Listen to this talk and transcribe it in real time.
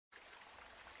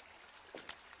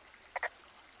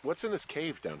What's in this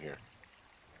cave down here?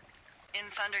 In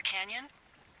Thunder Canyon?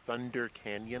 Thunder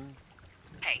Canyon?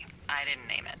 Hey, I didn't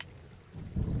name it.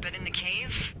 But in the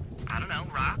cave, I don't know,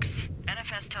 rocks?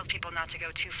 NFS tells people not to go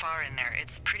too far in there.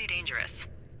 It's pretty dangerous.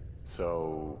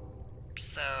 So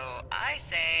I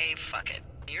say, fuck it.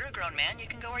 You're a grown man, you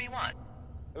can go where you want.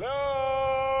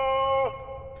 Hello?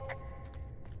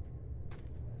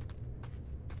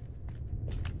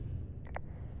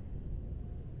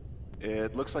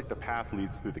 It looks like the path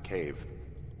leads through the cave.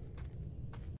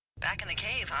 Back in the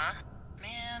cave, huh?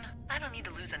 Man, I don't need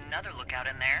to lose another lookout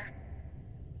in there.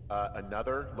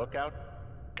 Another lookout?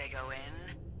 They go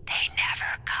in, they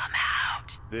never come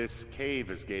out. This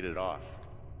cave is gated off.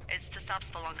 It's to stop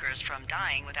spelunkers from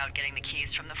dying without getting the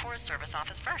keys from the Forest Service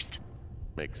office first.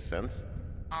 Makes sense.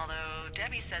 Although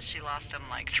Debbie says she lost them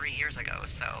like 3 years ago,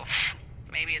 so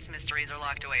maybe its mysteries are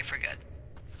locked away for good.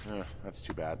 That's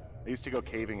too bad. I used to go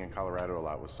caving in Colorado a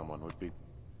lot with someone. Would be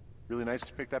really nice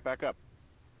to pick that back up.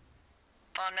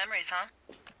 Fond memories, huh?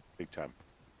 Big time.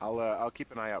 I'll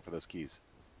keep an eye out for those keys.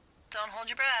 Don't hold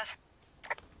your breath.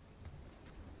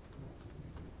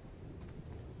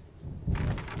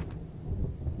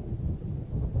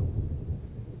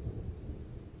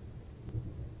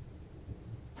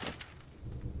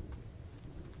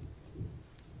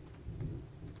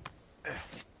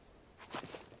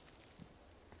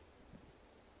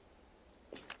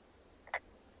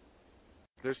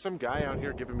 There's some guy out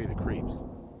here giving me the creeps.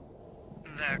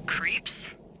 The creeps?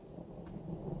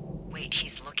 Wait,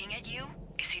 he's looking at you?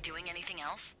 Is he doing anything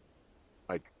else?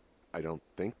 I don't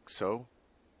think so.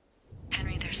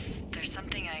 Henry, there's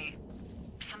something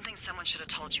someone should have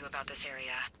told you about this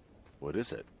area. What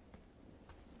is it?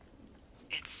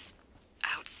 It's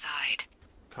outside.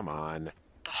 Come on.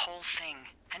 The whole thing.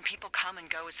 And people come and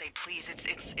go as they please.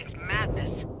 It's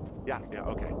madness. Yeah,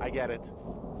 okay. I get it.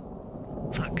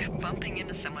 Look, bumping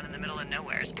into someone in the middle of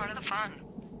nowhere is part of the fun.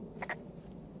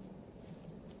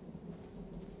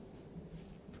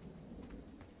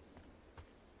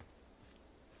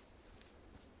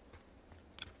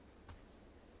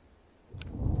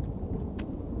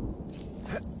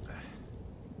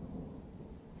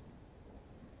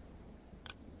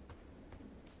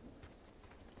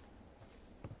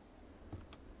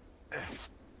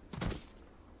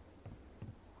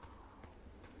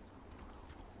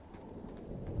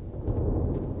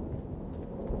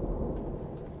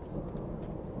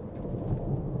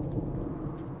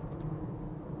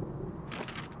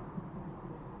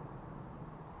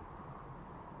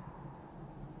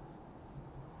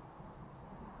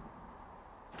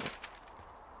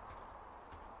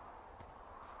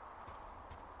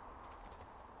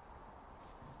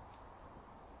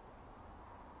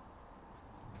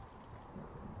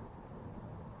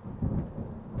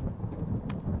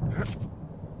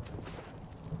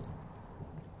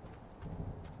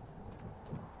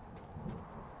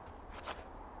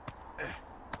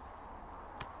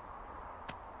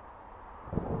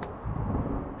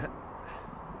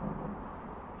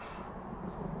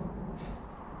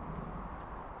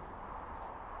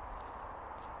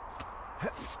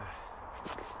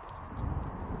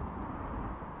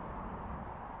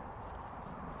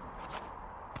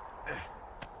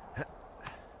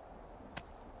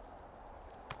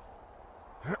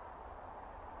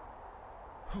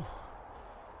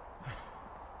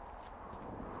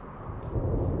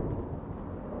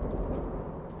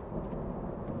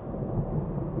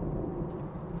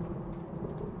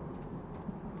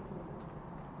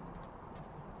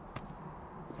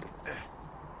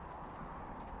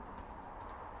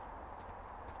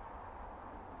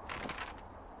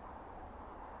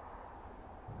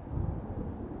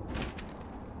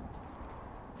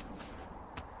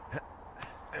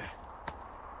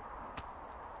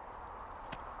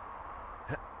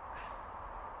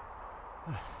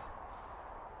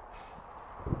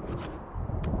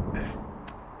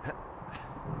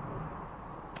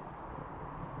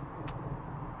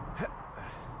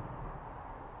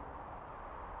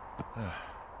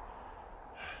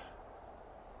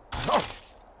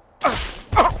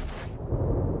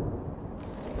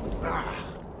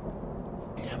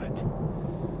 Damn it.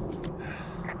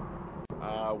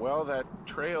 Well, that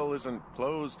trail isn't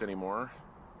closed anymore.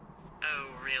 Oh,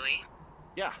 really?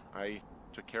 Yeah, I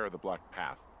took care of the blocked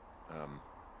path.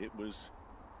 It was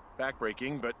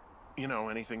backbreaking, but, you know,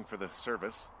 anything for the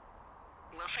service.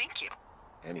 Well, thank you.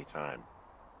 Anytime.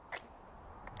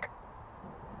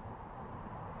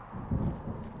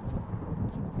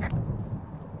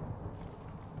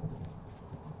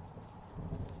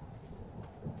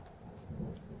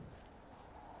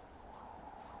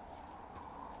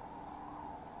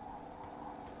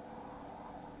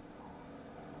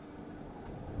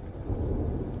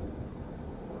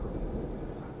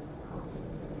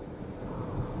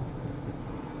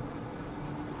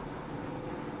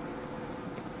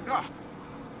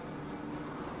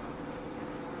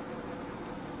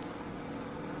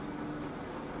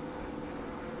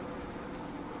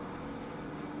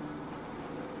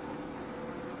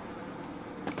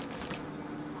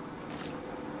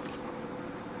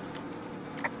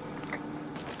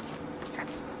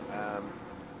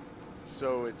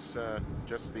 So it's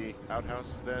just the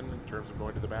outhouse then, in terms of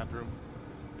going to the bathroom?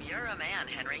 You're a man,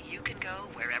 Henry. You can go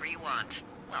wherever you want.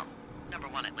 Well, number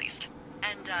one at least.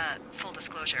 And, full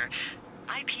disclosure,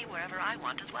 I pee wherever I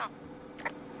want as well.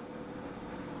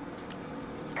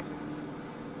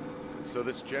 So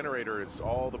this generator is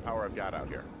all the power I've got out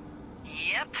here?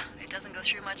 Yep. It doesn't go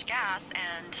through much gas,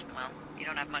 and, well, you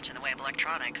don't have much in the way of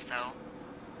electronics, so...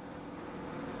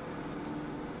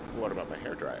 What about my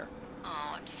hairdryer?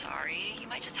 Oh, I'm sorry. You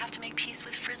might just have to make peace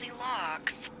with frizzy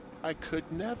locks. I could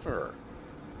never.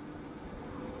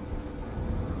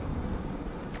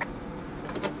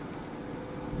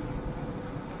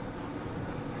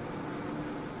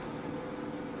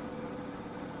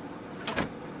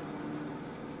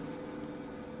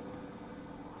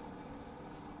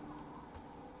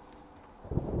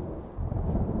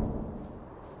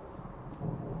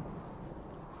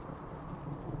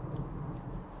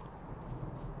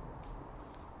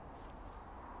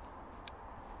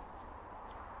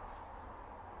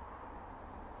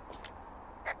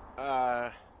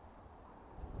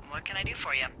 What can I do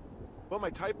for you? Well,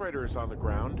 my typewriter is on the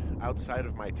ground, outside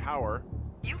of my tower.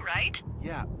 You right?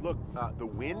 Yeah, look, the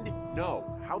wind?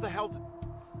 No. How the hell...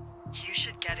 You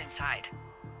should get inside.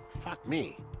 Fuck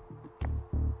me.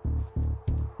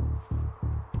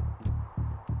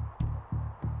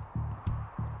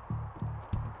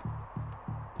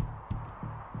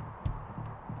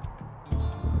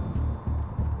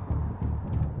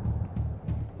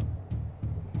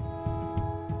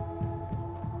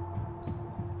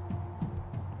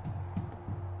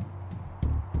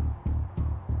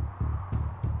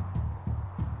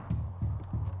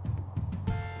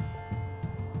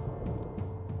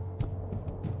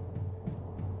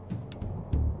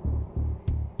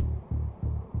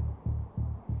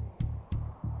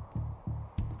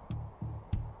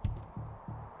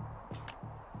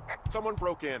 Someone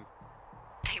broke in.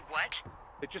 Hey, what?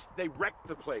 They wrecked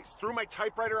the place. Threw my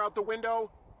typewriter out the window.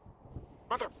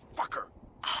 Motherfucker!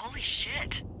 Holy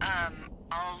shit.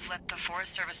 I'll let the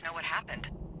Forest Service know what happened.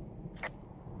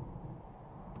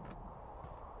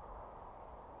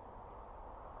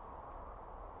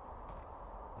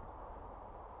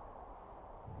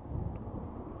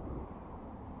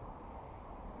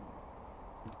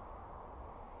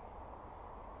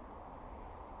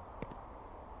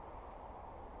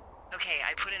 Okay,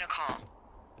 I put in a call.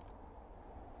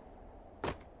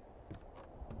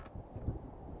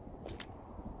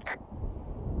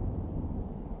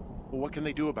 Well, what can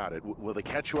they do about it? Will they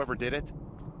catch whoever did it?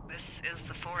 This is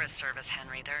the Forest Service,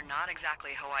 Henry. They're not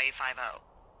exactly Hawaii Five-0.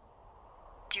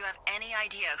 Do you have any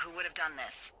idea who would have done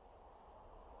this?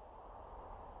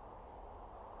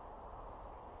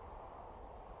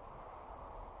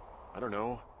 I don't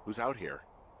know. Who's out here?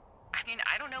 I mean,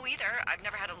 I don't know either. I've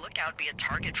never had a lookout be a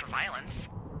target for violence.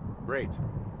 Great.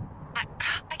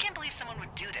 I can't believe someone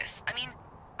would do this. I mean,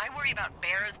 I worry about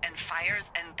bears and fires,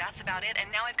 and that's about it,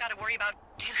 and now I've got to worry about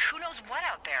who knows what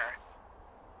out there.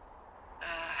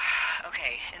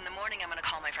 Okay, in the morning I'm gonna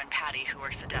call my friend Patty, who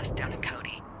works the desk down in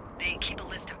Cody. They keep a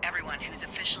list of everyone who's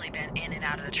officially been in and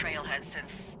out of the trailhead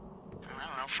since, I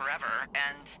don't know, forever,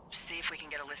 and see if we can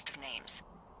get a list of names.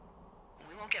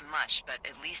 We won't get much, but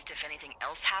at least if anything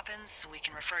else happens, we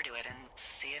can refer to it and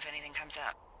see if anything comes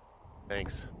up.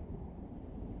 Thanks.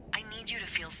 I need you to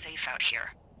feel safe out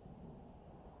here.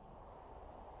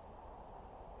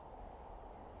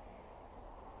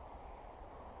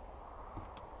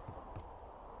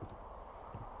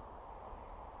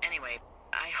 Anyway,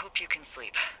 I hope you can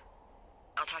sleep.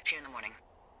 I'll talk to you in the morning.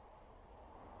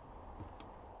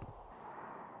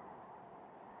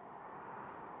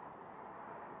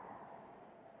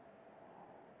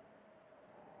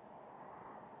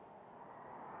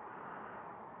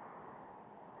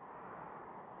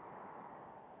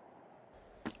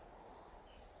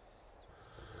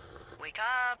 Wake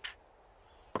up!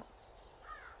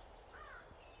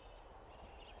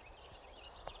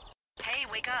 Hey,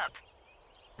 wake up!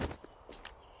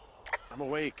 I'm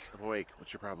awake.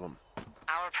 What's your problem?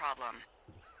 Our problem.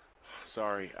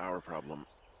 Sorry, our problem.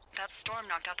 That storm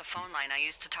knocked out the phone line I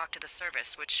used to talk to the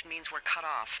service, which means we're cut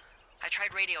off. I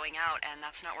tried radioing out, and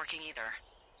that's not working either.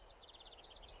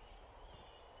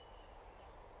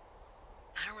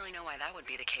 I don't really know why that would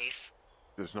be the case.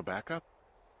 There's no backup?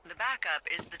 The backup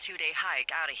is the 2-day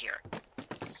hike out of here.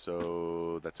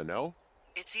 So, that's a no?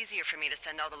 It's easier for me to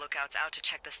send all the lookouts out to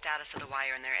check the status of the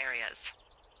wire in their areas.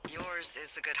 Yours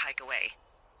is a good hike away.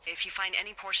 If you find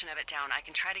any portion of it down, I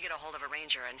can try to get a hold of a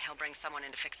ranger and he'll bring someone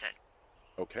in to fix it.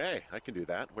 Okay, I can do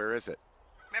that. Where is it?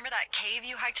 Remember that cave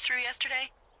you hiked through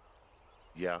yesterday?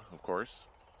 Yeah, of course.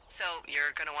 So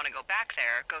you're gonna want to go back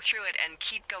there, go through it, and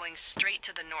keep going straight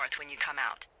to the north when you come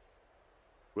out.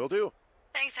 Will do.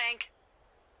 Thanks, Hank.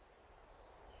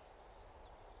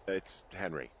 It's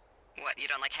Henry. What, you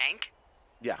don't like Hank?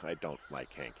 Yeah, I don't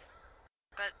like Hank.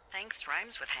 But thanks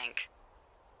rhymes with Hank.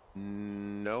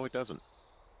 No, it doesn't.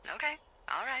 Okay,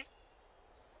 all right.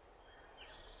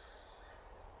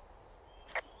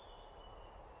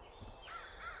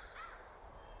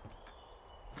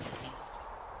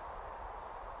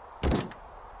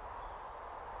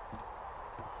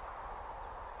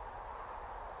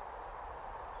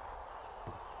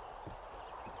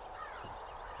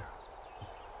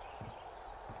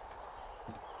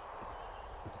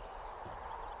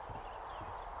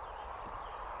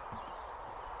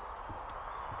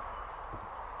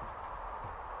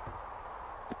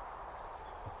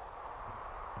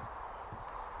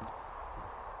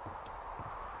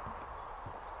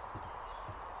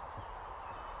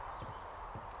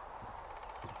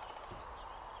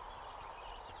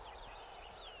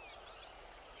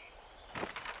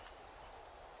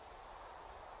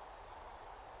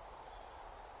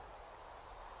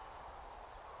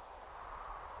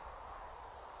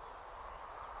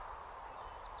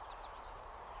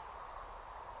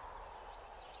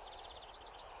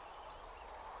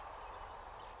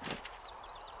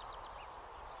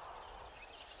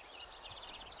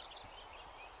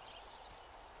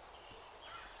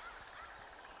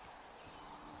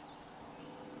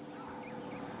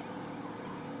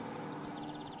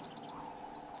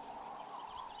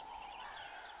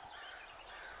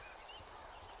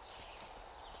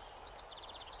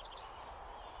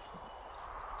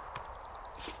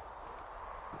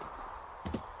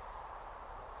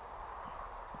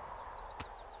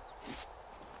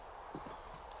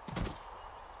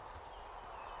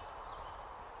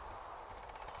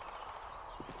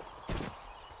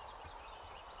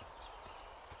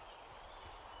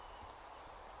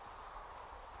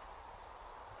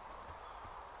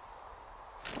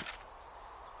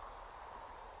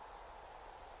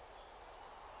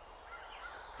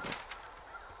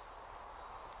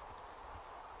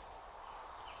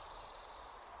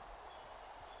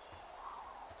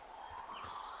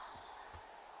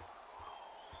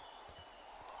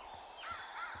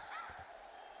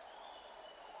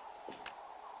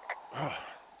 Oh,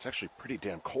 it's actually pretty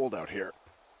damn cold out here.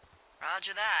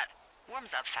 Roger that.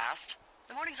 Warms up fast.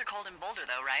 The mornings are cold in Boulder,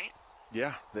 though, right?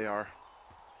 Yeah, they are.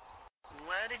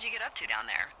 What did you get up to down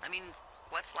there? I mean,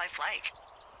 what's life like?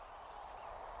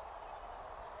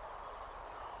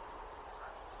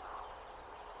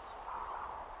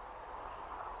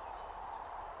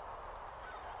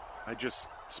 I just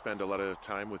spend a lot of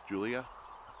time with Julia.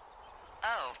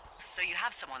 Oh, so you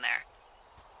have someone there.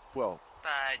 Well,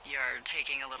 But you're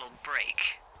taking a little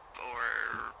break. Or...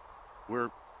 we're...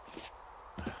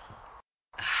 Look,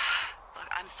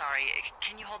 I'm sorry.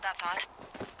 Can you hold that thought?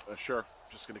 Sure.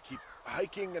 Just gonna keep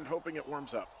hiking and hoping it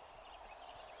warms up.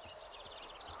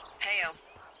 Heyo.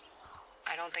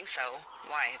 I don't think so.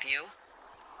 Why, have you?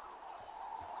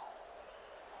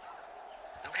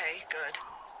 Okay, good.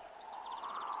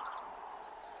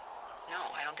 No,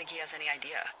 I don't think he has any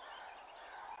idea.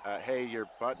 Hey, your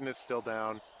button is still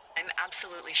down. I'm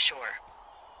absolutely sure.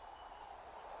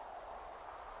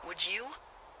 Would you?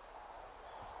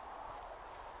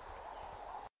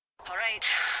 All right.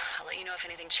 I'll let you know if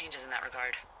anything changes in that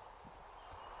regard.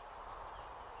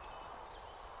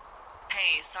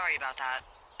 Hey, sorry about that.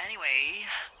 Anyway,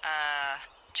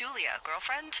 Julia,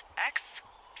 girlfriend? Ex?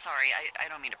 Sorry, I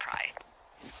don't mean to pry.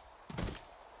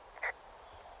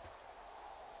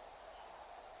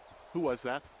 Who was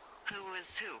that? Who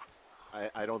is who?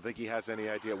 I don't think he has any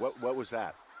idea. What was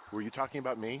that? Were you talking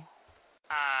about me?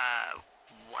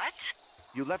 What?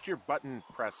 You left your button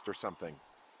pressed or something.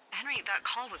 Henry, that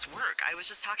call was work. I was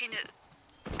just talking to...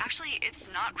 Actually, it's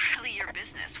not really your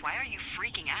business. Why are you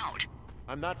freaking out?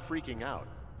 I'm not freaking out.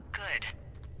 Good.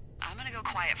 I'm gonna go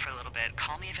quiet for a little bit.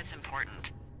 Call me if it's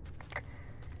important.